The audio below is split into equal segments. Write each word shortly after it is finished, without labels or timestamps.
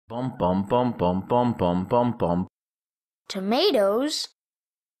Bum bum bum bum bum bum bum bum. Tomatoes?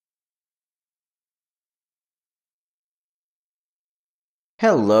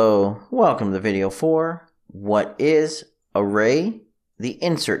 Hello, welcome to video 4. What is array? The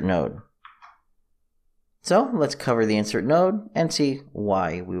insert node. So let's cover the insert node and see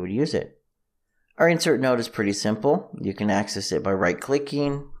why we would use it. Our insert node is pretty simple. You can access it by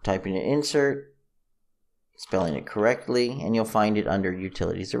right-clicking, typing in insert, spelling it correctly, and you'll find it under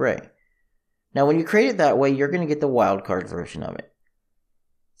utilities array. Now when you create it that way, you're going to get the wildcard version of it.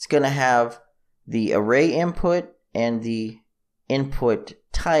 It's going to have the array input and the input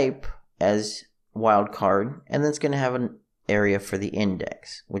type as wildcard, and then it's going to have an area for the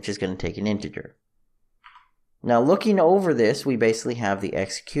index, which is going to take an integer. Now looking over this, we basically have the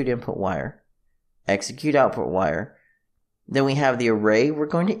execute input wire, execute output wire, then we have the array we're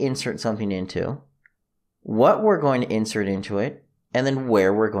going to insert something into, what we're going to insert into it, and then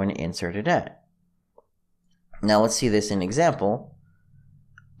where we're going to insert it at. Now let's see this in an example.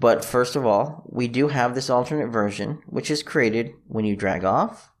 But first of all, we do have this alternate version, which is created when you drag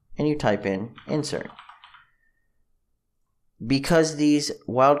off and you type in insert. Because these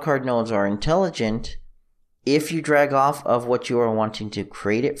wildcard nodes are intelligent, if you drag off of what you are wanting to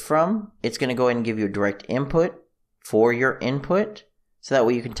create it from, it's going to go ahead and give you a direct input for your input, so that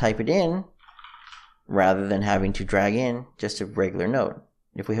way you can type it in rather than having to drag in just a regular node.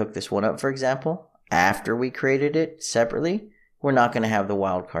 If we hook this one up, for example, after we created it separately, we're not going to have the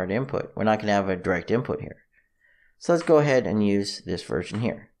wildcard input. We're not going to have a direct input here. So let's go ahead and use this version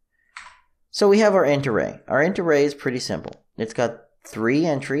here. So we have our int array. Our int array is pretty simple. It's got 3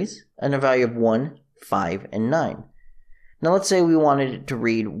 entries and a value of 1, 5, and 9. Now let's say we wanted it to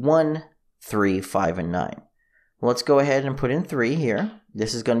read 1, 3, 5, and 9. Well, let's go ahead and put in 3 here.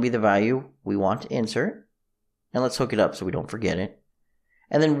 This is going to be the value we want to insert. And let's hook it up so we don't forget it.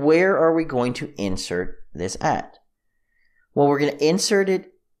 And then where are we going to insert this at? Well, we're going to insert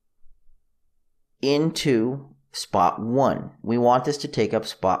it into spot 1. We want this to take up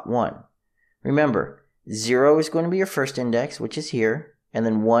spot 1. Remember, 0 is going to be your first index, which is here, and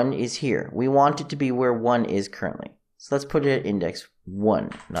then 1 is here. We want it to be where 1 is currently. So let's put it at index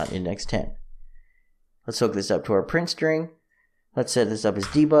 1, not index 10. Let's hook this up to our print string. Let's set this up as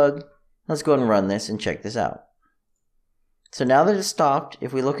debug. Let's go ahead and run this and check this out. So now that it's stopped,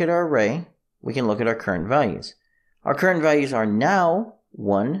 if we look at our array, we can look at our current values. Our current values are now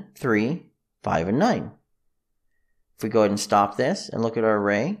 1, 3, 5, and 9. If we go ahead and stop this and look at our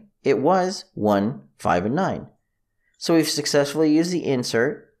array, it was 1, 5, and 9. So we've successfully used the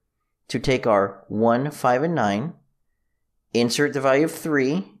insert to take our 1, 5, and 9, insert the value of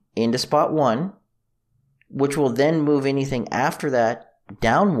 3 into spot 1, which will then move anything after that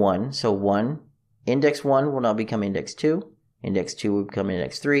down 1. So 1, index 1 will now become index 2. Index 2 will become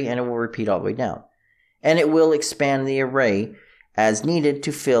index 3, and it will repeat all the way down. And it will expand the array as needed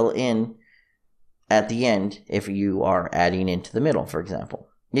to fill in at the end if you are adding into the middle, for example.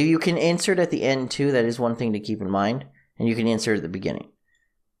 If you can insert at the end too, that is one thing to keep in mind, and you can insert at the beginning.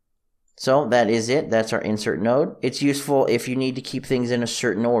 So that is it. That's our insert node. It's useful if you need to keep things in a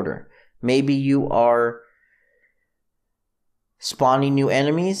certain order. Maybe you are spawning new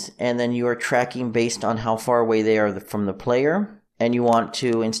enemies, and then you are tracking based on how far away they are from the player, and you want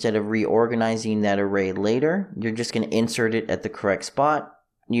to, instead of reorganizing that array later, you're just going to insert it at the correct spot.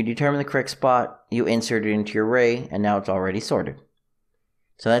 You determine the correct spot, you insert it into your array, and now it's already sorted.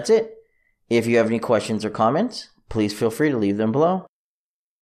 So that's it. If you have any questions or comments, please feel free to leave them below.